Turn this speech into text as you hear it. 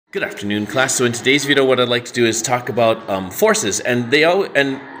Good afternoon, class. So in today's video, what I'd like to do is talk about forces,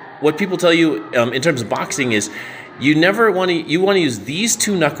 and what people tell you in terms of boxing is you want to use these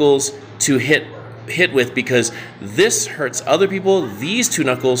two knuckles to hit with, because this hurts other people. These two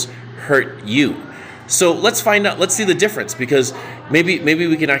knuckles hurt you. So let's find out. Let's see the difference, because maybe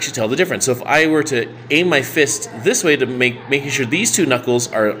we can actually tell the difference. So if I were to aim my fist this way to making sure these two knuckles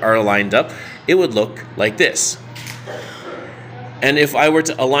are lined up, it would look like this. And if I were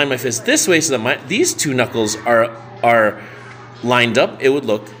to align my fist this way so that these two knuckles are lined up, it would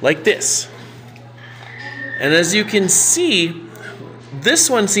look like this. And as you can see,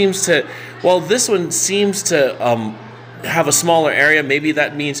 this one seems to, have a smaller area. Maybe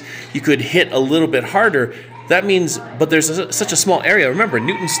that means you could hit a little bit harder. That means, but there's such a small area. Remember,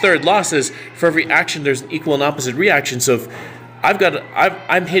 Newton's third law says for every action there's an equal and opposite reaction. So if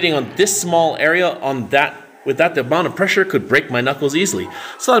I'm hitting on this small area with that, the amount of pressure could break my knuckles easily.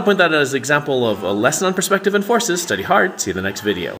 So I'd point that as an example of a lesson on perspective and forces. Study hard. See you in the next video.